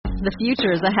The future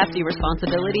is a hefty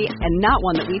responsibility and not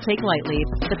one that we take lightly.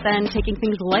 But then taking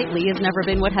things lightly has never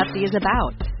been what Hefty is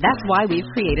about. That's why we've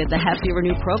created the Hefty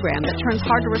Renew program that turns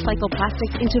hard-to-recycle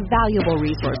plastics into valuable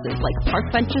resources like park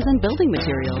benches and building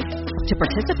materials. To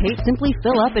participate, simply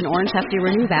fill up an orange Hefty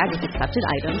Renew bag with accepted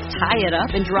items, tie it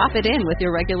up, and drop it in with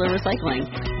your regular recycling.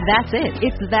 That's it.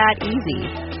 It's that easy.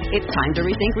 It's time to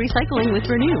rethink recycling with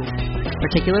Renew.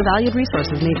 Particular valued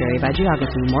resources may vary by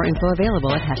geography. More info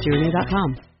available at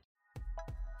heftyrenew.com.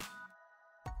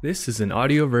 This is an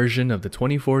audio version of the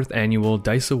 24th annual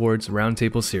D.I.C.E Awards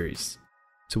Roundtable series.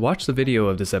 To watch the video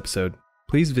of this episode,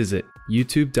 please visit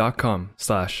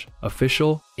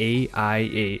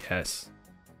youtube.com/officialAIAS.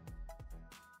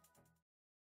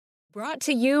 Brought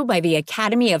to you by the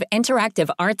Academy of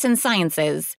Interactive Arts and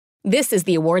Sciences. This is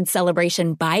the award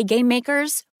celebration by game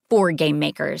makers for game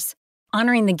makers,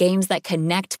 honoring the games that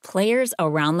connect players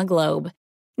around the globe.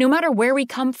 No matter where we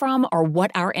come from or what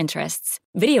our interests,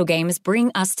 video games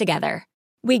bring us together.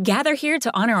 We gather here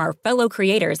to honor our fellow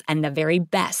creators and the very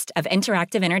best of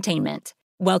interactive entertainment.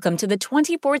 Welcome to the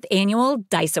 24th Annual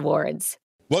D.I.C.E Awards.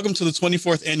 Welcome to the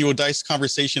 24th Annual D.I.C.E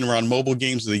conversation around mobile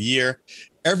games of the year.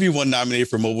 Everyone nominated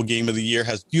for Mobile Game of the Year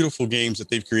has beautiful games that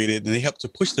they've created, and they help to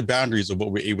push the boundaries of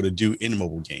what we're able to do in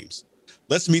mobile games.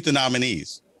 Let's meet the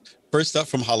nominees. First up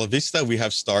from HoloVista, we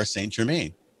have Star Saint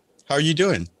Germain. How are you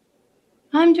doing?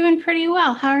 I'm doing pretty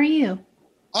well. How are you?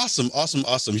 Awesome.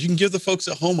 You can give the folks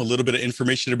at home a little bit of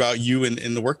information about you and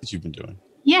the work that you've been doing.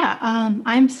 Yeah,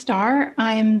 I'm Star.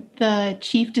 I'm the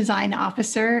Chief Design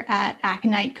Officer at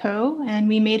Aconite Co., and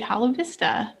we made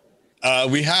HoloVista.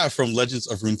 We have from Legends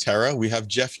of Runeterra, we have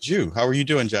Jeff Jew. How are you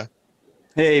doing, Jeff?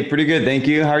 Hey, pretty good. Thank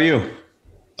you. How are you?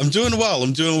 I'm doing well.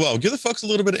 Give the folks a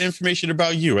little bit of information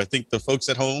about you. I think the folks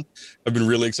at home have been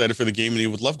really excited for the game, and they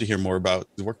would love to hear more about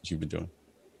the work that you've been doing.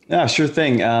 Yeah, sure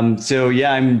thing. I'm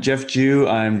Jeff Jew.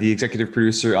 I'm the executive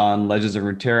producer on Legends of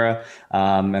Runeterra,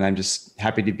 and I'm just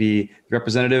happy to be the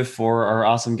representative for our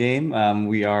awesome game.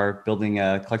 We are building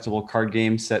a collectible card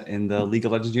game set in the League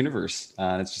of Legends universe.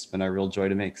 It's just been a real joy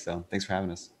to make, so thanks for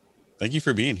having us. Thank you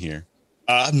for being here.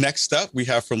 Next up, we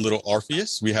have from Little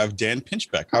Orpheus, we have Dan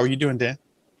Pinchbeck. How are you doing, Dan?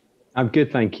 I'm good,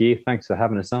 thank you. Thanks for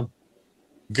having us on.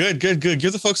 Good. Give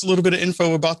the folks a little bit of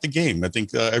info about the game. I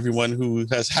think everyone who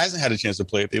hasn't had a chance to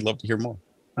play it, they'd love to hear more.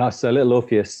 So Little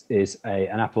Orpheus is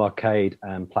an Apple Arcade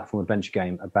platform adventure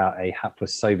game about a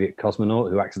hapless Soviet cosmonaut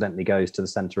who accidentally goes to the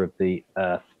center of the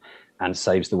Earth and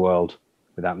saves the world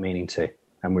without meaning to.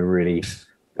 And we're really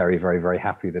very, very, very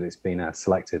happy that it's been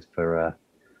selected for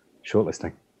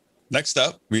shortlisting. Next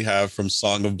up, we have from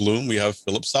Song of Bloom, we have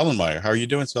Philip Sollenmeyer. How are you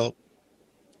doing, Philip?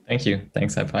 Thank you.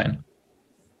 Thanks, I'm fine.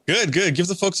 Good. Give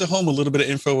the folks at home a little bit of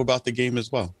info about the game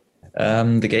as well.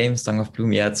 The game, Song of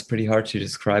Bloom, it's pretty hard to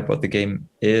describe what the game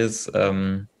is.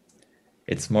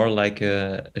 It's more like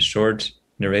a short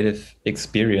narrative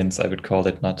experience, I would call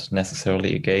it, not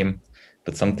necessarily a game,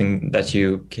 but something that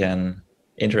you can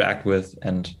interact with,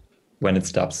 and when it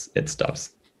stops, it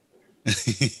stops.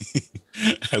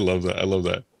 I love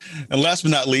that. And last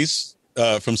but not least,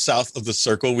 from South of the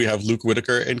Circle, we have Luke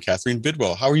Whitaker and Catherine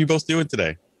Bidwell. How are you both doing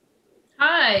today?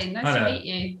 Hi, nice to meet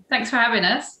you. Thanks for having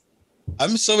us.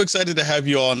 I'm so excited to have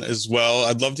you on as well.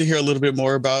 I'd love to hear a little bit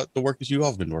more about the work that you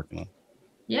all have been working on.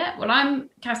 Yeah, well,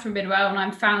 I'm Catherine Bidwell, and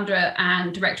I'm founder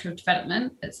and director of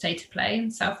development at State of Play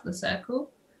in South of the Circle.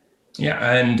 Yeah,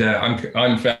 and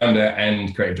I'm founder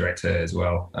and creative director as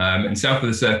well. And South of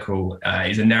the Circle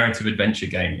is a narrative adventure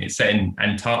game. It's set in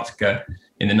Antarctica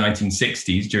in the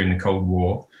 1960s during the Cold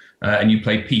War. And you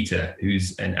play Peter,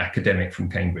 who's an academic from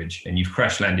Cambridge, and you've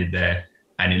crash landed there.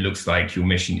 And it looks like your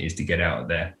mission is to get out of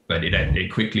there, but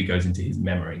it quickly goes into his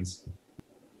memories.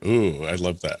 Ooh, I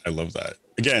love that.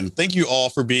 Again, thank you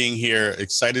all for being here.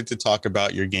 Excited to talk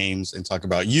about your games and talk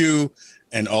about you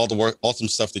and all the awesome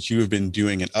stuff that you have been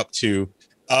doing and up to.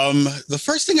 The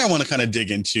first thing I want to kind of dig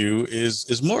into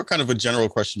is more kind of a general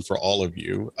question for all of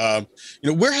you.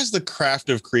 Where has the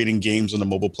craft of creating games on a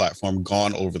mobile platform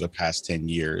gone over the past 10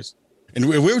 years? And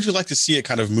where would you like to see it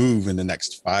kind of move in the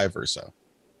next 5 or so?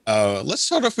 Let's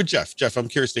start off with Jeff. Jeff, I'm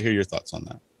curious to hear your thoughts on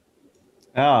that.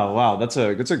 Oh, wow. That's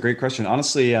a great question.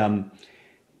 Honestly,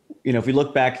 if we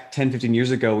look back 10, 15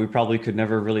 years ago, we probably could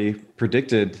never really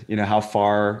predicted, how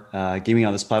far gaming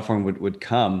on this platform would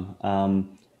come.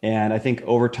 And I think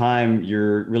over time,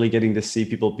 you're really getting to see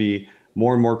people be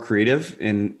more and more creative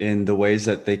in the ways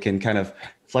that they can kind of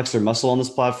flex their muscle on this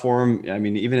platform. I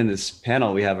mean, even in this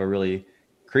panel, we have a really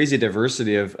crazy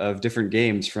diversity of different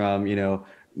games from,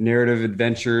 narrative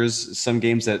adventures, some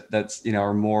games that's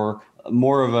are more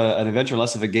more of an adventure,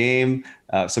 less of a game,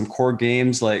 some core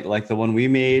games like the one we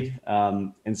made.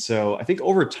 And so I think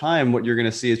over time, what you're going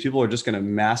to see is people are just going to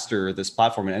master this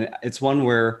platform. And it's one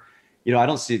where, I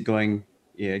don't see it going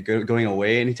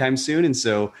away anytime soon. And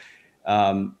so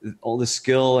all the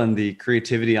skill and the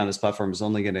creativity on this platform is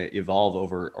only going to evolve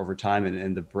over time,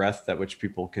 and the breadth at which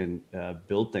people can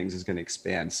build things is going to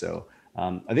expand. So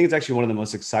I think it's actually one of the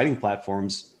most exciting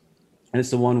platforms, and it's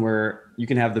the one where you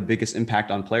can have the biggest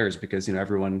impact on players because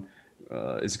everyone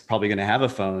is probably going to have a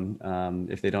phone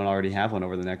if they don't already have one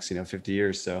over the next 50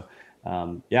 years. So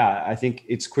I think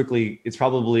it's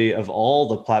probably of all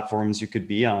the platforms you could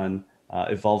be on,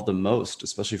 evolved the most,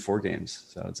 especially for games.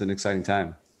 So it's an exciting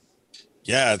time.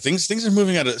 Yeah, things are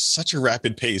moving at such a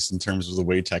rapid pace in terms of the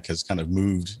way tech has kind of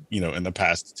moved, in the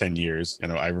past 10 years.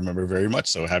 I remember very much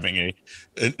so having a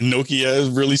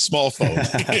Nokia really small phone,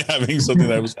 having something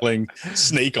that I was playing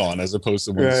Snake on, as opposed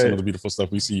to some of the beautiful stuff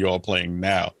we see you all playing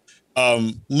now.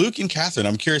 Luke and Catherine,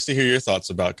 I'm curious to hear your thoughts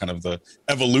about kind of the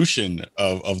evolution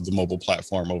of the mobile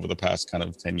platform over the past kind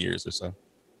of 10 years or so.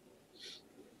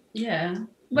 Yeah.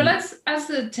 Well, as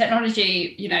the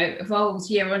technology,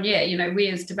 evolves year on year, we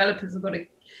as developers have got to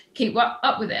keep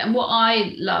up with it. And what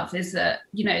I love is that,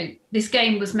 this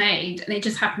game was made and it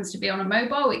just happens to be on a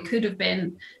mobile. It could have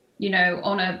been,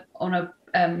 on a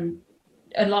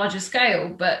larger scale,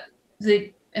 but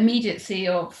the immediacy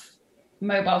of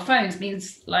mobile phones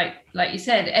means, like you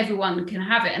said, everyone can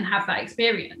have it and have that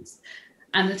experience.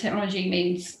 And the technology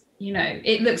means,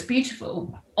 it looks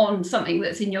beautiful on something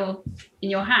that's in your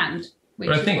hand. Which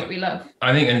is what we love.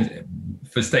 I think, and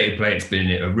for State of Play, it's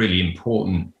been a really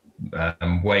important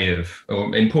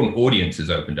important audience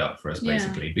has opened up for us,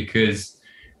 basically, because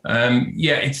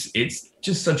it's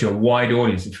just such a wide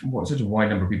audience. Such a wide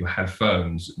number of people have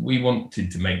phones. We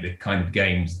wanted to make the kind of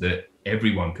games that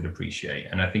everyone could appreciate,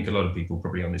 and I think a lot of people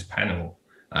probably on this panel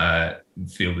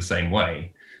feel the same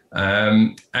way.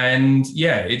 It's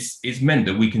meant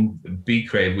that we can be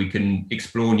creative, we can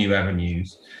explore new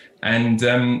avenues. And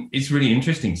it's really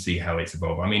interesting to see how it's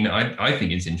evolved. I mean, I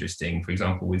think it's interesting, for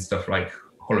example, with stuff like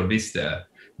HoloVista,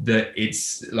 that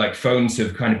it's like phones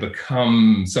have kind of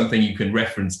become something you can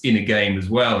reference in a game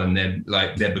as well. And they're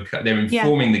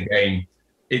informing the game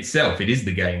itself. It is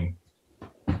the game.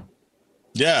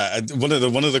 Yeah, one of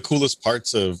the coolest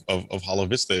parts of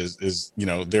HoloVista is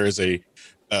there is an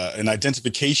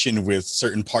identification with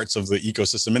certain parts of the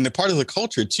ecosystem and the part of the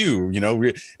culture too.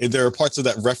 There are parts of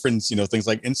that reference, things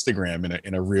like Instagram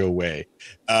in a real way,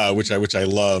 which I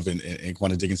love and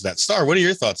want to dig into that. Star, what are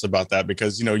your thoughts about that?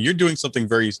 Because you're doing something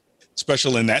very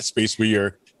special in that space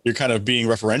where you're kind of being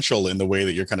referential in the way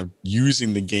that you're kind of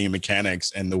using the game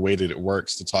mechanics and the way that it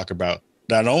works to talk about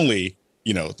not only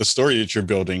the story that you're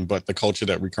building, but the culture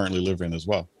that we currently live in as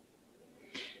well.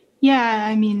 Yeah,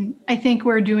 I mean, I think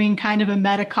we're doing kind of a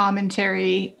meta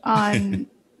commentary on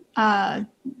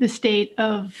the state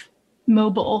of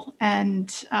mobile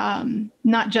and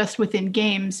not just within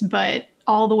games, but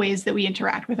all the ways that we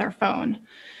interact with our phone.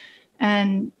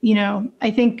 And,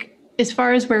 I think as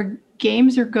far as where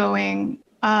games are going,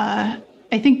 I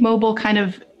think mobile kind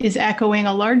of is echoing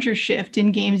a larger shift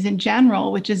in games in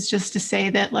general, which is just to say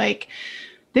that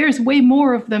there's way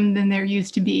more of them than there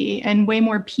used to be, and way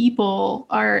more people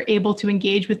are able to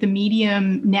engage with the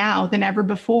medium now than ever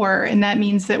before. And that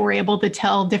means that we're able to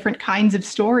tell different kinds of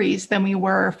stories than we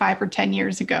were 5 or 10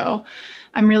 years ago.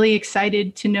 I'm really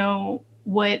excited to know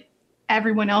what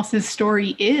everyone else's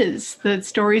story is, the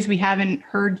stories we haven't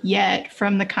heard yet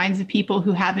from the kinds of people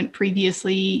who haven't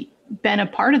previously been a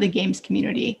part of the games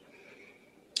community.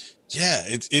 Yeah,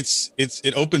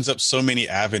 it opens up so many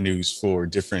avenues for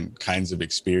different kinds of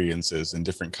experiences and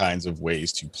different kinds of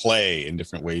ways to play and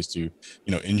different ways to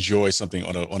enjoy something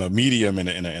on a medium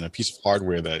and a piece of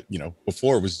hardware that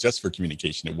before was just for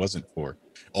communication. It wasn't for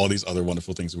all these other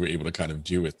wonderful things we were able to kind of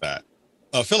do with that.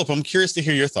 Philip, I'm curious to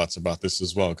hear your thoughts about this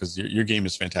as well, because your game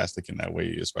is fantastic in that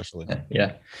way, especially.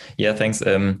 Yeah. Thanks.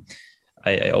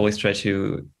 I always try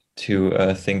to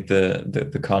think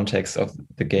the context of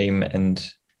the game and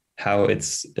how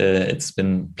it's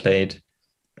been played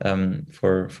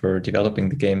for developing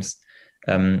the games,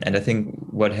 and I think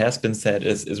what has been said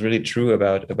is really true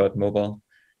about mobile,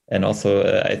 and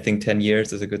also I think 10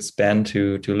 years is a good span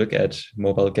to look at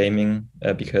mobile gaming,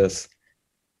 because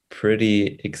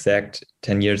pretty exact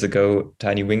 10 years ago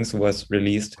Tiny Wings was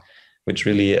released, which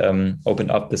really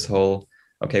opened up this whole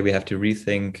we have to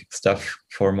rethink stuff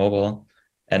for mobile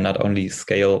and not only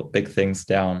scale big things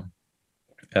down.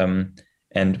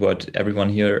 And what everyone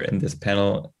here in this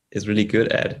panel is really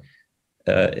good at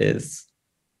is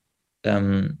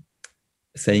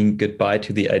saying goodbye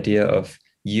to the idea of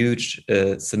huge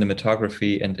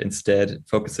cinematography and instead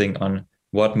focusing on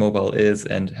what mobile is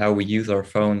and how we use our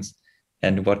phones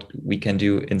and what we can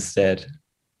do instead.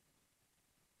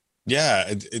 Yeah,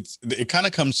 it kind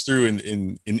of comes through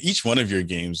in each one of your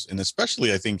games, and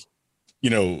especially I think,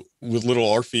 with Little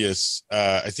Orpheus,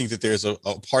 I think that there's a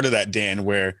part of that, Dan,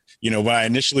 where, when I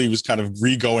initially was kind of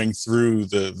re-going through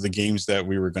the games that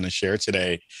we were going to share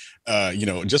today,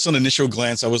 just on initial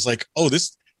glance, I was like, oh,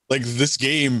 this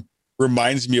game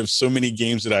reminds me of so many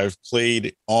games that I've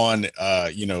played on,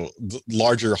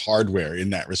 larger hardware in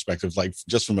that respect of like,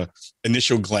 just from a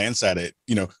initial glance at it,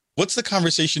 what's the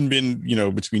conversation been,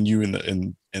 between you and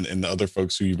the other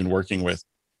folks who you've been working with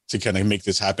to kind of make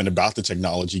this happen about the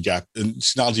technology gap and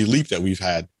technology leap that we've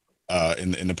had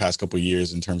in the past couple of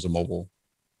years in terms of mobile?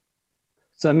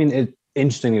 So, I mean,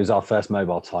 interestingly, it was our first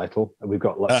mobile title. We've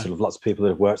got lots of people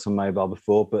that have worked on mobile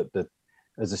before, but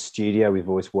as a studio, we've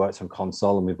always worked on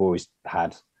console, and we've always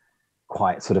had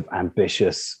quite sort of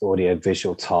ambitious audio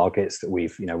visual targets that we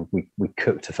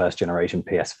cooked to first generation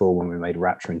PS4 when we made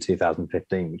Rapture in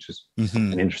 2015, which was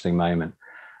an interesting moment.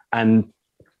 And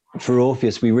for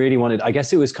Orpheus, we really wanted, I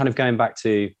guess it was kind of going back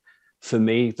to, for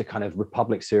me, the kind of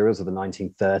Republic serials of the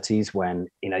 1930s when,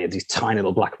 you had these tiny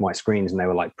little black and white screens and they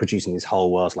were like producing these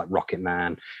whole worlds like Rocket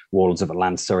Man, Warlords of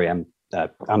Atlantis,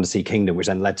 Undersea Kingdom, which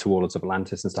then led to Warlords of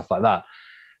Atlantis and stuff like that.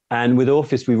 And with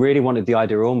Orpheus, we really wanted the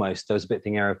idea almost, there was a bit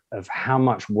thing of how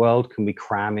much world can we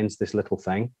cram into this little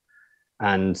thing?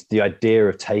 And the idea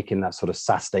of taking that sort of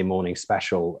Saturday morning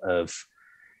special of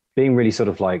being really sort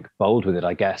of like bold with it,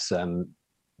 I guess,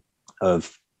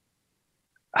 of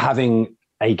having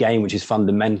a game which is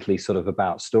fundamentally sort of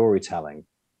about storytelling,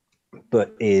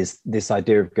 but is this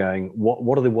idea of going,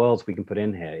 what are the worlds we can put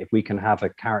in here? If we can have a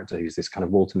character who's this kind of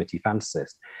Walter Mitty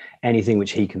fantasist, anything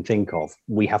which he can think of,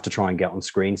 we have to try and get on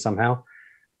screen somehow.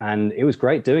 And it was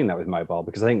great doing that with mobile,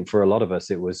 because I think for a lot of us,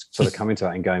 it was sort of coming to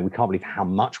it and going, we can't believe how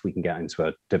much we can get into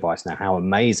a device now, how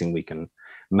amazing we can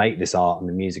make this art and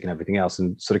the music and everything else.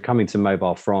 And sort of coming to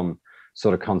mobile from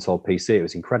sort of console PC, it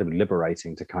was incredibly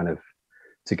liberating to kind of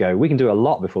to go, we can do a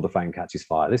lot before the phone catches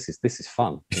fire. This is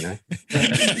fun,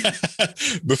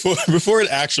 before it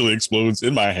actually explodes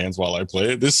in my hands while I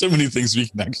play it. There's so many things we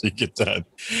can actually get done.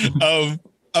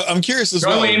 I'm curious as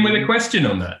well. Throw in with a question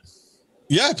on that.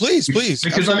 Yeah, please. Because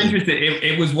absolutely. I'm interested.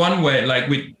 It was one where, like,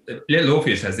 Little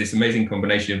Orpheus has this amazing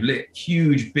combination of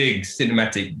huge, big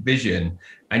cinematic vision,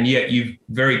 and yet you've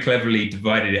very cleverly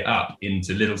divided it up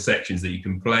into little sections that you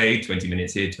can play, 20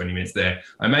 minutes here, 20 minutes there.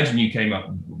 I imagine you came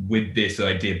up with this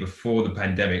idea before the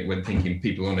pandemic when thinking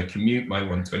people on a commute might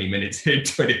want 20 minutes here,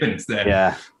 20 minutes there.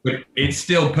 Yeah. But it's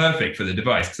still perfect for the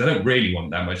device, because I don't really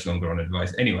want that much longer on a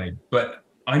device anyway. But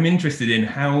I'm interested in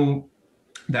how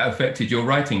that affected your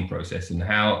writing process and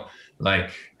how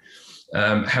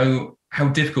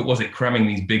difficult was it cramming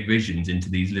these big visions into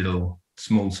these little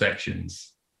small sections?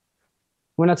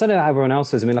 Well, I don't know how everyone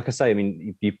else is. I mean, like I say,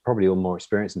 you're probably all more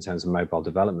experienced in terms of mobile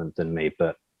development than me,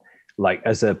 but like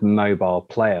as a mobile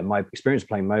player, my experience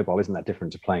playing mobile isn't that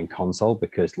different to playing console,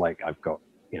 because like I've got,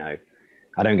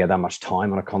 I don't get that much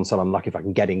time on a console. I'm lucky if I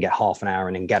can get in, get half an hour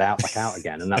and then get out, back out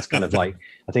again. And that's kind of like,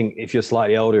 I think if you're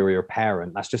slightly older or you're a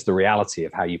parent, that's just the reality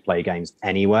of how you play games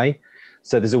anyway.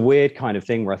 So there's a weird kind of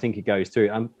thing where I think it goes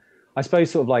through. I suppose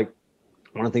sort of like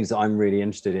one of the things that I'm really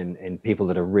interested in people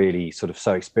that are really sort of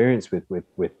so experienced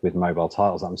with mobile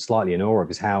titles, I'm slightly in awe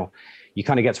of, is how you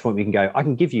kind of get to a point where you can go, I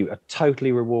can give you a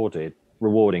totally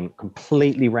rewarding,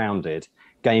 completely rounded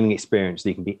gaming experience that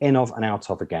you can be in of and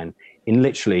out of again in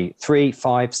literally 3,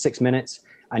 5, 6 minutes,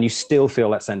 and you still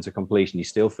feel that sense of completion. You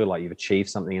still feel like you've achieved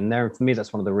something. And there, for me,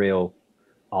 that's one of the real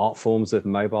art forms of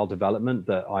mobile development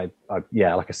that I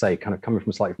like I say, kind of coming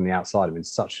from slightly from the outside, I'm in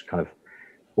such kind of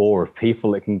awe of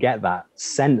people that can get that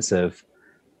sense of,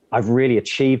 I've really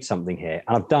achieved something here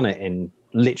and I've done it in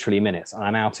literally minutes and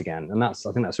I'm out again. And I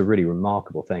think that's a really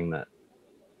remarkable thing that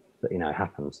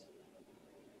happens.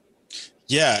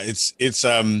 Yeah, it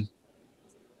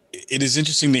is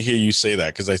interesting to hear you say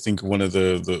that, because I think one of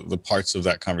the parts of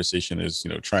that conversation is,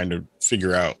 trying to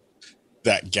figure out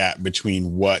that gap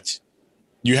between what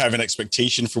you have an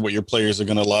expectation for what your players are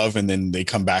going to love, and then they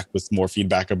come back with more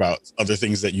feedback about other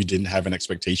things that you didn't have an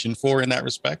expectation for in that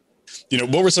respect.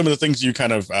 What were some of the things you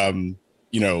kind of,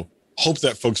 hoped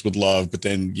that folks would love, but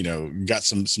then, you got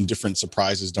some different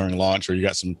surprises during launch, or you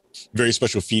got some very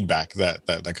special feedback that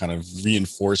kind of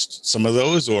reinforced some of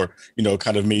those, or,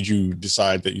 kind of made you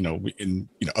decide that, in,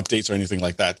 updates or anything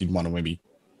like that, you'd want to maybe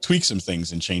tweak some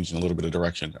things and change in a little bit of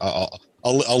direction.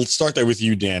 I'll start there with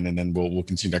you, Dan, and then we'll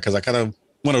continue, because I kind of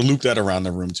want to loop that around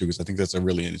the room too, because I think that's a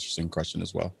really interesting question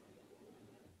as well.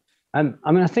 I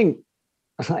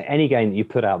like any game that you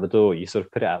put out the door, you sort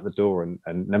of put it out the door, and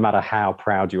no matter how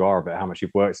proud you are about how much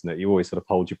you've worked on it, you always sort of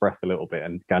hold your breath a little bit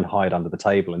and go and hide under the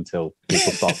table until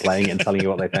people start playing it and telling you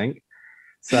what they think.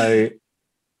 So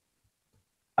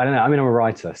I don't know. I mean, I'm a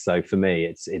writer, so for me,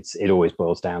 it always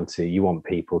boils down to, you want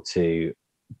people to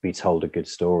be told a good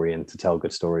story and to tell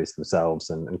good stories themselves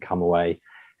and come away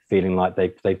feeling like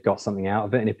they've got something out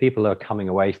of it. And if people are coming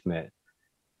away from it,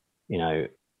 you know,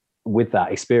 with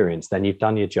that experience, then you've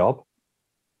done your job.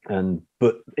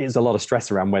 But there's a lot of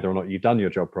stress around whether or not you've done your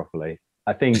job properly.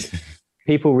 I think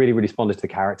people really responded to the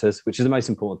characters, which is the most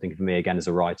important thing for me, again, as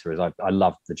a writer, is I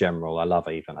love the general. I love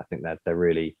Even. I think that they're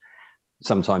really,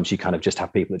 sometimes you kind of just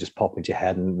have people that just pop into your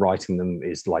head, and writing them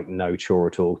is like no chore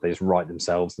at all. They just write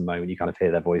themselves the moment you kind of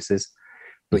hear their voices.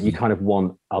 But you kind of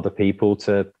want other people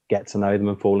to get to know them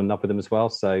and fall in love with them as well.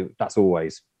 So that's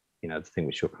always, you know, the thing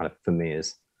which kind of, for me,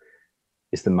 is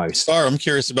the most. Star, I'm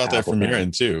curious about that from your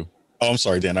end too. Oh, I'm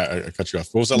sorry, Dan. I cut you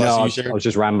off. What was that last thing you shared? I was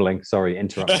just rambling. Sorry,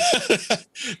 interrupt.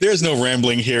 There's no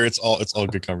rambling here. It's all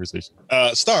good conversation.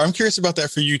 Star, I'm curious about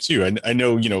that for you too. I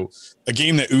know, you know, a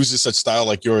game that oozes such style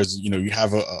like yours, you know, you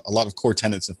have a lot of core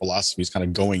tenets and philosophies kind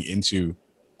of going into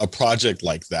a project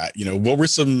like that. You know, what were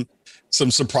some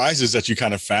surprises that you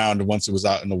kind of found once it was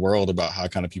out in the world about how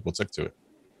kind of people took to it?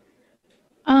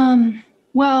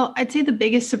 Well, I'd say the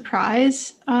biggest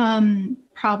surprise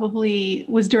probably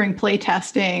was during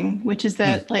playtesting, which is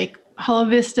that like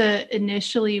HoloVista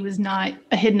initially was not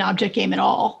a hidden object game at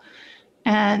all.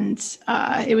 And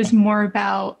it was more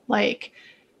about like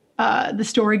the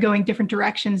story going different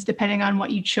directions depending on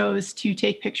what you chose to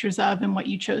take pictures of and what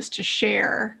you chose to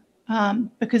share.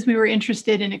 Because we were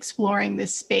interested in exploring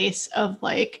this space of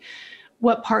like,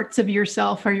 what parts of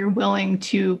yourself are you willing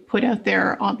to put out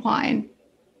there online?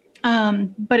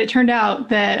 But it turned out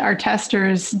that our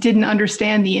testers didn't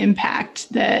understand the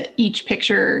impact that each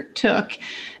picture took.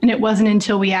 And it wasn't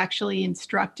until we actually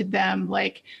instructed them,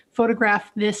 like, photograph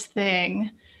this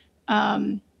thing,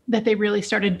 that they really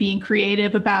started being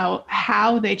creative about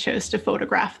how they chose to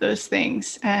photograph those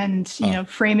things and, you know,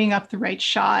 framing up the right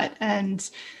shot and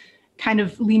kind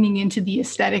of leaning into the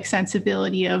aesthetic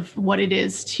sensibility of what it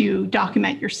is to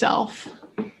document yourself.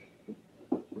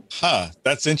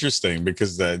 That's interesting,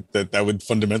 because that would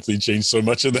fundamentally change so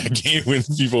much of that game when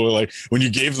people were like, when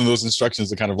you gave them those instructions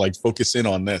to kind of like focus in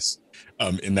on this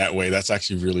in that way. That's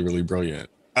actually really, really brilliant.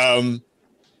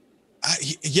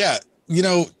 Yeah, you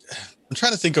know, I'm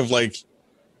trying to think of like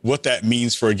what that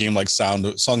means for a game like Song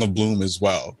of Bloom as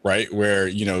well, right? Where,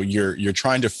 you know, you're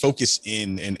trying to focus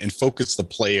in and focus the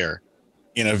player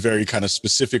in a very kind of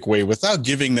specific way without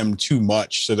giving them too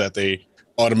much so that they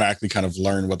automatically kind of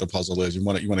learn what the puzzle is. You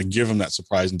want to give them that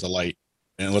surprise and delight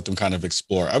and let them kind of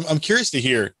explore. I'm curious to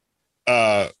hear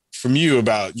from you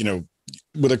about, you know,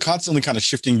 with a constantly kind of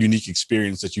shifting, unique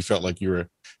experience that you felt like you were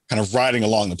kind of riding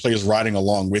along, the players riding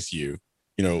along with you.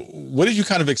 You know, what did you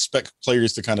kind of expect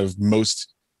players to kind of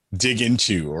most dig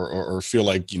into or feel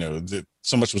like, you know, that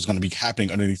so much was going to be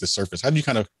happening underneath the surface? How did you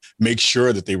kind of make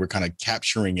sure that they were kind of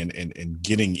capturing and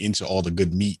getting into all the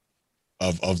good meat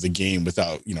of the game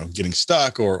without, you know, getting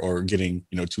stuck or getting,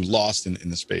 you know, too lost in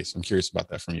the space? I'm curious about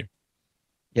that from you.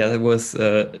 Yeah,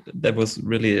 that was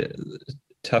really a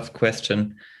tough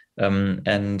question.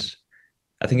 And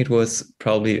I think it was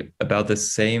probably about the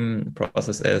same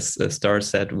process as Star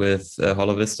said with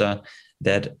HoloVista,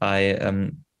 that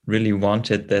I really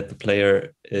wanted that the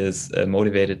player is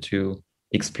motivated to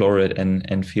explore it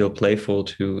and feel playful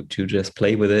to just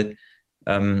play with it.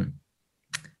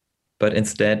 But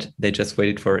instead, they just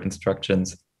waited for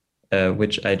instructions,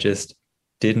 which I just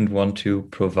didn't want to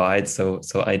provide. So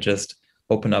I just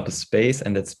open up a space,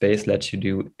 and that space lets you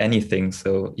do anything.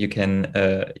 So you can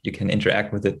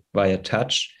interact with it via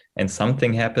touch, and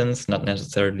something happens, not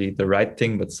necessarily the right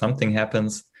thing, but something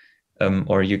happens.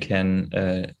 Or you can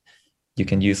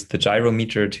use the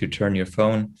gyrometer to turn your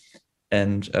phone.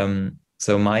 And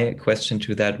so my question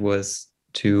to that was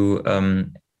to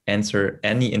answer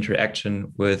any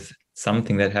interaction with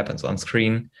something that happens on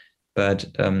screen, but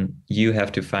you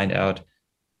have to find out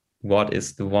what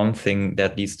is the one thing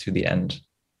that leads to the end.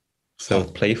 So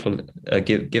playful,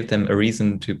 give them a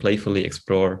reason to playfully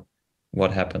explore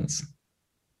what happens.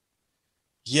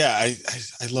 Yeah,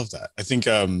 I love that. I think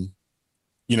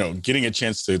you know, getting a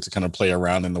chance to kind of play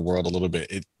around in the world a little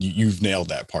bit, you've nailed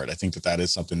that part. I think that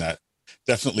is something that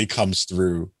definitely comes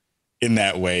through in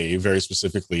that way very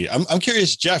specifically. I'm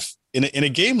curious, Jeff, in a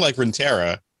game like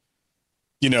Runeterra,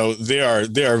 you know, there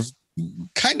are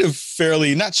kind of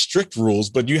fairly not strict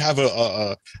rules, but you have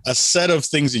a set of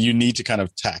things that you need to kind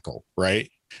of tackle, right?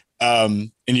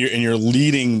 and you're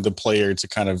leading the player to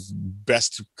kind of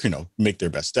best, make their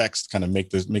best decks, kind of make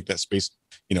that space,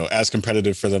 as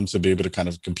competitive for them to be able to kind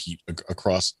of compete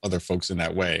across other folks in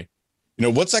that way.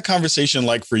 What's that conversation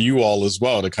like for you all as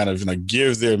well, to kind of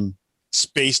give them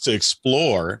space to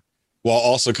explore while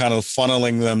also kind of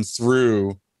funneling them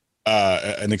through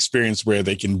an experience where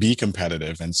they can be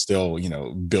competitive and still,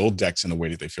 build decks in a way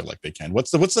that they feel like they can?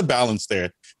 What's the balance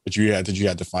there that you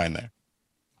had to find there?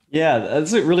 Yeah,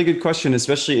 that's a really good question,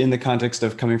 especially in the context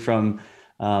of coming from,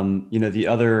 the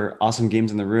other awesome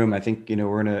games in the room. I think,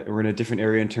 we're in a different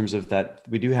area in terms of that.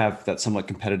 We do have that somewhat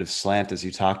competitive slant, as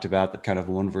you talked about, that kind of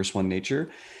 1v1 nature.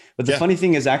 But the funny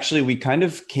thing is, actually, we kind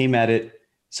of came at it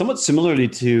somewhat similarly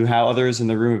to how others in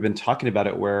the room have been talking about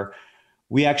it, where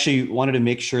we actually wanted to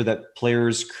make sure that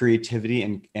players'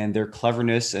 creativity and their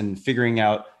cleverness and figuring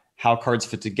out how cards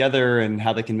fit together and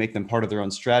how they can make them part of their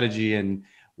own strategy, and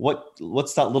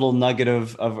what's that little nugget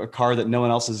of a card that no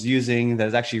one else is using that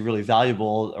is actually really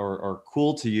valuable or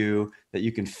cool to you that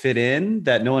you can fit in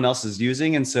that no one else is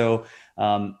using. And so,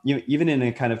 even in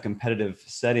a kind of competitive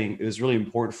setting, it was really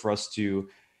important for us to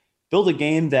build a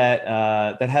game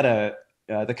that had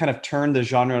that kind of turned the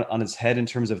genre on its head in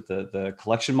terms of the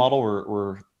collection model,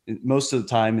 where most of the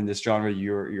time in this genre,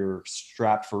 you're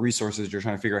strapped for resources. You're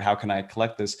trying to figure out, how can I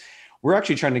collect this? We're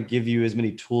actually trying to give you as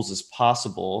many tools as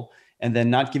possible, and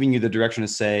then not giving you the direction to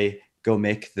say, go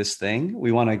make this thing.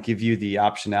 We want to give you the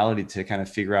optionality to kind of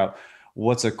figure out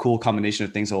what's a cool combination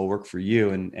of things that will work for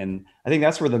you. And I think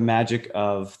that's where the magic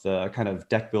of the kind of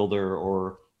deck builder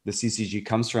or the CCG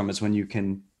comes from, is when you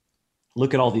can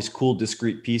look at all these cool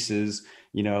discrete pieces,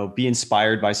 be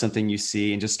inspired by something you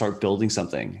see and just start building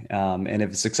something. And if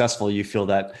it's successful, you feel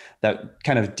that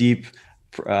kind of deep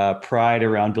pride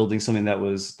around building something that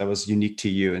was unique to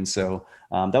you. And so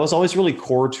that was always really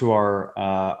core to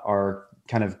our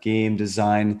kind of game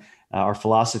design, our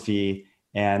philosophy.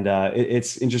 And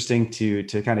it's interesting to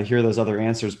kind of hear those other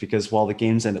answers, because while the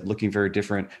games end up looking very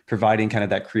different, providing kind of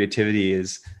that creativity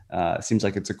seems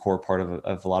like it's a core part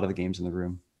of a lot of the games in the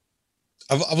room.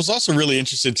 I was also really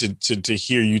interested to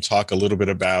hear you talk a little bit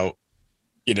about,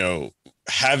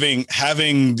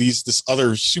 having this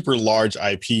other super large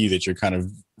IP that you're kind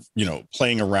of,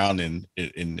 playing around in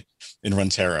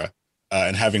Runeterra,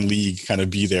 and having League kind of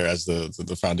be there as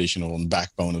the foundational and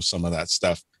backbone of some of that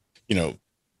stuff.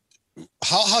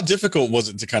 How difficult was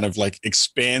it to kind of like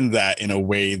expand that in a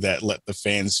way that let the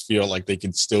fans feel like they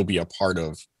could still be a part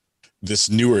of this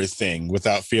newer thing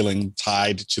without feeling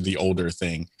tied to the older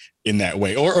thing in that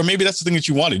way? Or maybe that's the thing that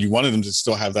you wanted. You wanted them to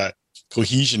still have that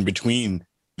cohesion between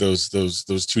those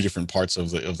two different parts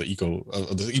of the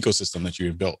ecosystem that you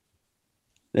have built.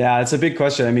 Yeah, it's a big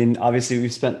question. I mean, obviously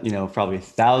we've spent, probably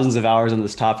thousands of hours on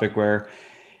this topic, where,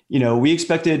 we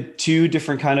expected two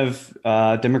different kind of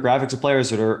demographics of players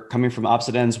that are coming from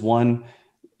opposite ends. One,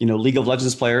 League of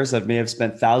Legends players that may have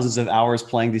spent thousands of hours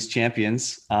playing these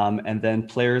champions, and then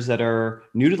players that are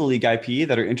new to the League IP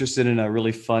that are interested in a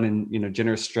really fun and,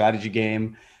 generous strategy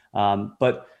game.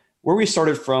 But where we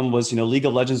started from was, League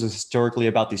of Legends was historically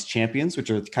about these champions,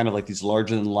 which are kind of like these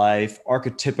larger than life,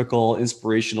 archetypical,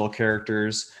 inspirational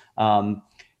characters. But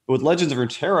with Legends of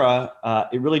Runeterra,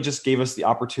 it really just gave us the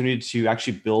opportunity to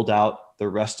actually build out the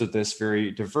rest of this very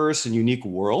diverse and unique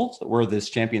world where these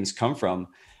champions come from.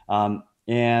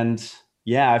 And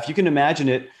yeah, if you can imagine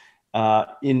it,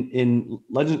 in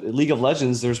League of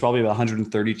Legends, there's probably about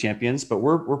 130 champions, but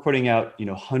we're putting out,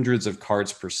 hundreds of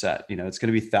cards per set. It's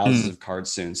going to be thousands of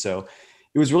cards soon. So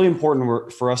it was really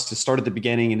important for us to start at the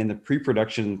beginning, and in the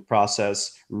pre-production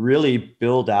process, really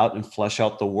build out and flesh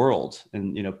out the world,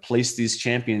 and, place these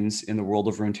champions in the world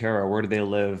of Runeterra. Where do they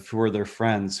live? Who are their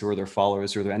friends? Who are their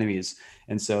followers? Who are their enemies?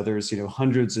 And so there's,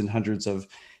 hundreds and hundreds of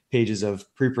pages of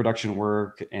pre-production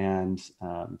work and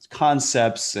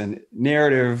concepts and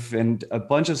narrative and a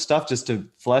bunch of stuff just to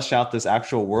flesh out this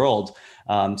actual world.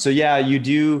 So yeah, you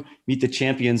do meet the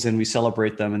champions and we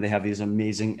celebrate them, and they have these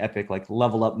amazing epic like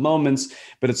level up moments,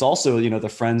 but it's also, the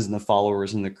friends and the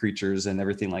followers and the creatures and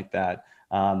everything like that.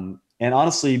 And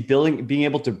honestly, being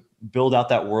able to build out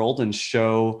that world and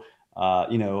show,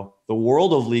 the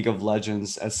world of League of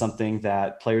Legends as something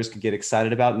that players could get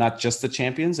excited about, not just the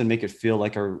champions, and make it feel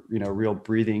like a, real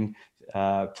breathing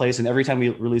place. And every time we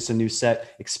release a new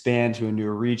set, expand to a new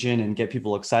region and get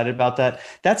people excited about that.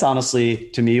 That's honestly,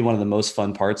 to me, one of the most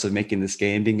fun parts of making this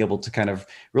game, being able to kind of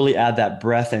really add that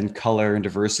breadth and color and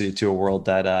diversity to a world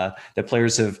that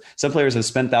some players have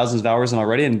spent thousands of hours on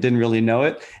already and didn't really know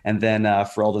it. And then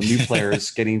for all the new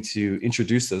players, getting to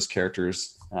introduce those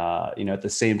characters at the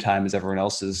same time as everyone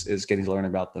else is getting to learn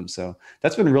about them. So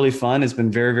that's been really fun. It's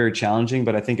been very, very challenging,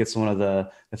 but I think it's one of the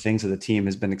things that the team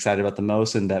has been excited about the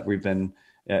most, and that we've been.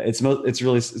 It's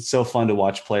so fun to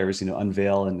watch players,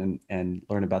 unveil and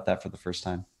learn about that for the first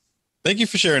time. Thank you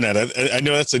for sharing that. I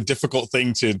know that's a difficult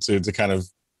thing to kind of,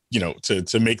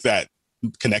 to make that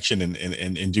connection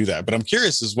and do that. But I'm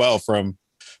curious as well from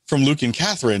Luke and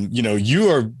Catherine, you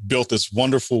are built this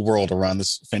wonderful world around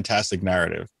this fantastic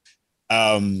narrative.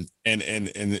 And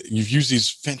you've used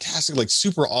these fantastic, like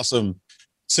super awesome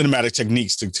cinematic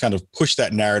techniques to kind of push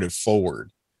that narrative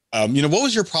forward. What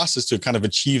was your process to kind of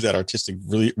achieve that artistic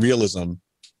realism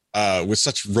with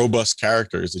such robust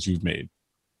characters that you've made?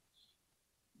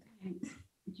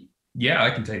 Yeah,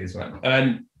 I can take this one.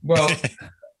 Well,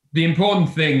 the important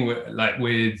thing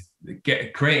with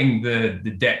creating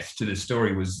the depth to the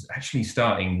story was actually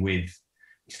started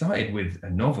with a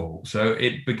novel. So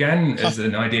it began as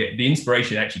an idea. The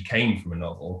inspiration actually came from a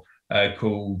novel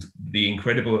called The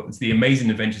Amazing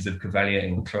Adventures of Kahlief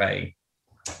and Clay,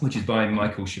 which is by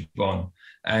Michael Chabon.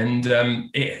 And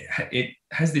it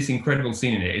has this incredible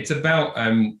scene in it. It's about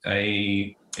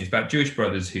Jewish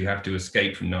brothers who have to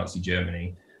escape from Nazi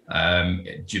Germany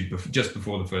just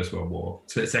before the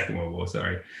Second World War,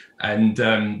 sorry.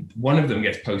 And one of them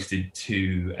gets posted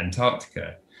to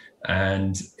Antarctica.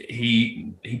 And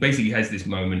he basically has this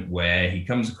moment where he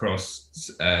comes across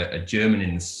a German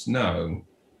in the snow,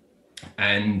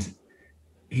 and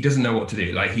he doesn't know what to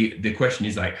do. The question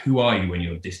is who are you when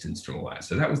you're distanced from all that?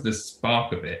 So that was the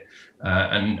spark of it.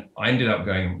 And I ended up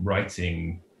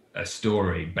writing a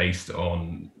story based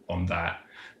on that.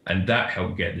 And that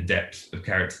helped get the depth of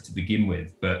character to begin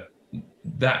with. But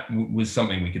that was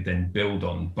something we could then build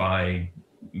on by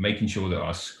making sure that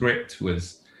our script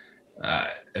was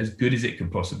as good as it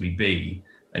could possibly be.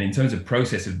 And in terms of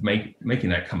process of making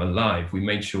that come alive, we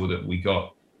made sure that we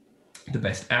got the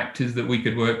best actors that we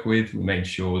could work with. We made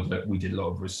sure that we did a lot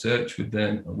of research with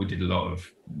them. We did a lot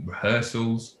of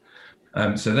rehearsals.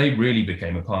 So they really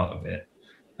became a part of it.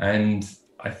 And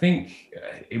I think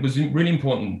it was really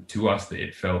important to us that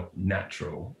it felt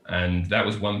natural. And that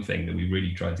was one thing that we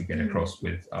really tried to get across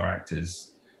with our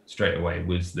actors straight away,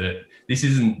 was that this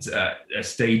isn't a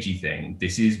stagey thing.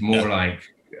 This is more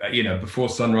before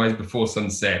sunrise, before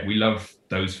sunset. We love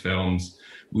those films.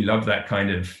 We love that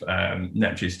kind of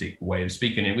naturalistic way of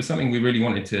speaking. It was something we really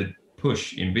wanted to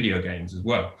push in video games as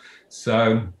well.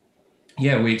 So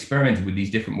yeah, we experimented with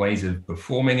these different ways of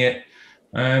performing it.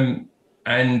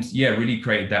 Really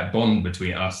created that bond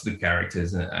between us, the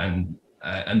characters, and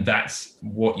that's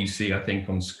what you see, I think,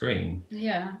 on screen.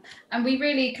 Yeah, and we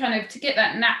really kind of, to get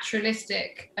that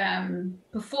naturalistic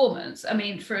performance, I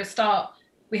mean, for a start,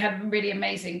 we had a really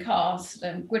amazing cast,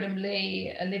 Gwyneth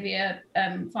Lee, Olivia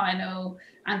Final,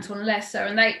 Anton Lesser,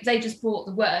 and they just brought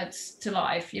the words to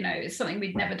life. It's something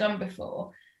we'd never done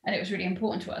before, and it was really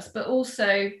important to us. But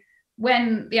also,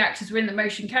 when the actors were in the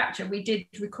motion capture, we did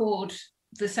record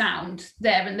the sound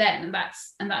there and then,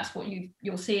 and that's what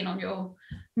you're seeing on your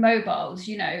mobiles.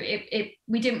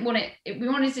 We didn't want it. We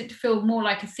wanted it to feel more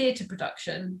like a theatre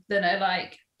production than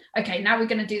okay, now we're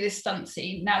going to do this stunt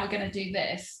scene. Now we're going to do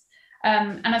this.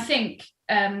 And I think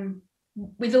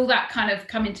with all that kind of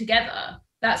coming together,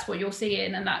 that's what you're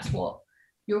seeing, and that's what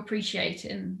you're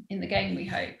appreciating in the game, we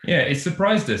hope. Yeah, it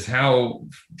surprised us how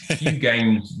few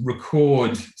games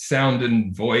record sound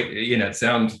and voice,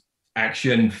 sound,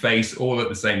 action, face all at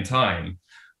the same time.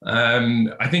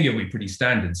 I think it'll be pretty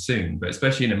standard soon, but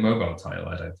especially in a mobile title,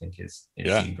 I don't think it's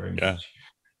seen very much.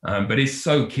 But it's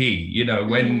so key,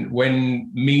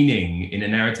 when meaning in a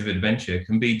narrative adventure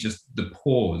can be just the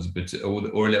pause,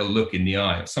 or a little look in the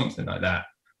eye, or something like that.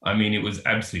 I mean, it was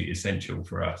absolutely essential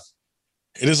for us.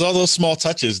 It is all those small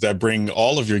touches that bring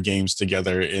all of your games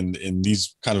together in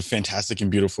these kind of fantastic and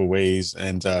beautiful ways.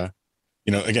 And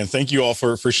again, thank you all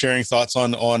for sharing thoughts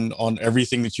on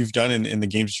everything that you've done in the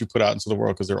games that you put out into the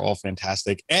world, because they're all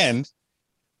fantastic. And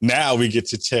now we get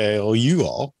to tell you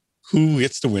all who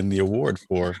gets to win the award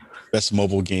for Best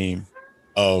Mobile Game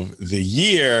of the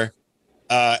Year.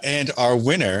 And our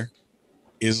winner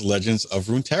is Legends of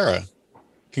Runeterra.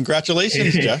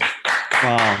 Congratulations, Jeff.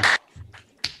 Wow.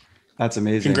 That's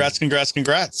amazing.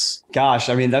 Congrats. Gosh,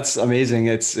 I mean, that's amazing.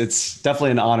 It's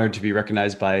definitely an honor to be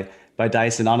recognized by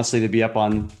D.I.C.E, and honestly to be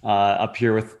up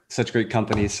here with such great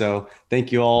company. So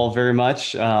thank you all very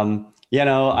much. I'm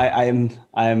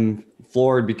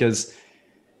floored, because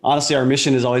honestly, our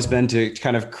mission has always been to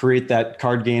kind of create that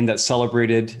card game that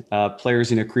celebrated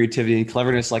players' creativity and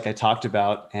cleverness, like I talked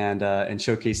about, and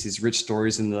showcase these rich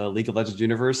stories in the League of Legends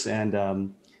universe.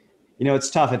 And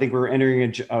it's tough. I think we're entering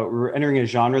a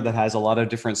genre that has a lot of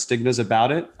different stigmas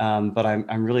about it. But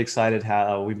I'm really excited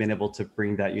how we've been able to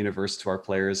bring that universe to our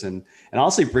players and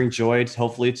honestly bring joy,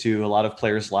 hopefully, to a lot of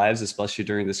players' lives, especially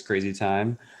during this crazy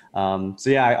time. So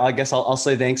yeah, I guess I'll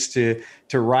say thanks to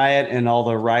Riot and all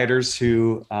the rioters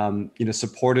who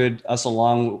supported us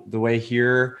along the way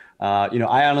here.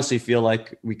 I honestly feel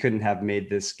like we couldn't have made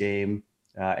this game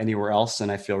anywhere else,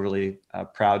 and I feel really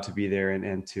proud to be there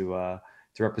and to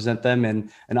represent them. And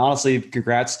honestly,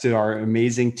 congrats to our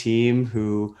amazing team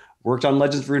who worked on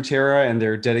Legends of Runeterra and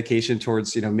their dedication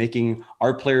towards making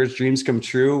our players' dreams come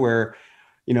true. Where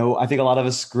I think a lot of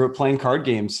us grew up playing card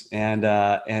games, and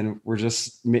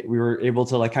we were able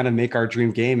to kind of make our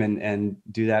dream game and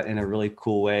do that in a really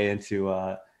cool way. And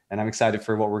I'm excited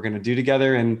for what we're going to do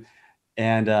together. And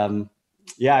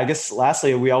yeah, I guess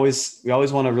lastly, we always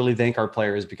want to really thank our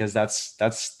players, because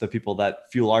that's the people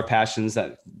that fuel our passions,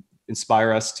 that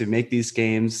inspire us to make these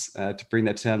games, to bring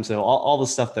that to them. So all the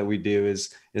stuff that we do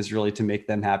is really to make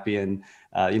them happy. And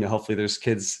hopefully there's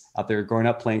kids out there growing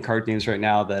up playing card games right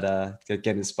now that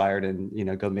get inspired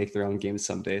and go make their own games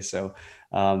someday. So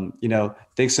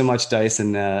thanks so much,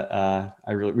 D.I.C.E, and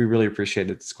we really appreciate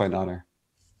it. It's quite an honor.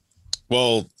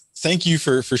 Well, thank you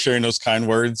for sharing those kind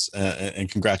words,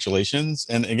 and congratulations.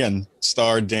 And again,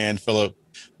 Star, Dan, Philip,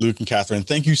 Luke, and Catherine,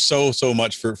 thank you so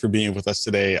much for being with us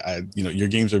today. Your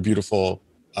games are beautiful.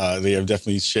 They have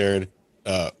definitely shared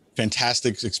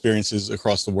fantastic experiences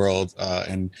across the world,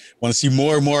 and want to see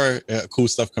more and more cool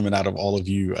stuff coming out of all of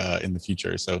you in the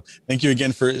future. So thank you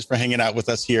again for hanging out with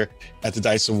us here at the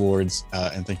D.I.C.E Awards,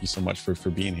 and thank you so much for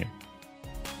being here.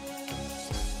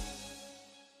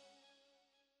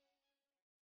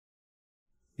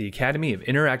 The Academy of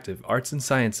Interactive Arts and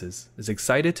Sciences is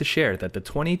excited to share that the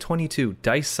 2022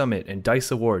 DICE Summit and DICE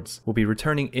Awards will be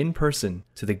returning in person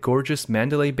to the gorgeous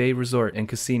Mandalay Bay Resort and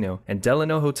Casino and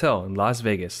Delano Hotel in Las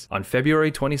Vegas on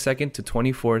February 22nd to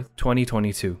 24th,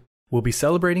 2022. We'll be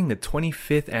celebrating the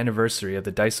 25th anniversary of the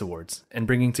DICE Awards and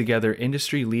bringing together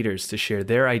industry leaders to share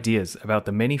their ideas about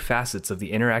the many facets of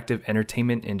the interactive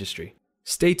entertainment industry.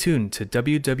 Stay tuned to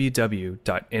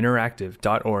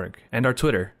www.interactive.org and our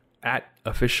Twitter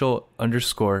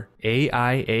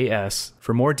 @official_AIAS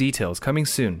for more details coming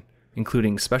soon,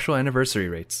 including special anniversary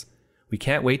rates. We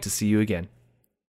can't wait to see you again.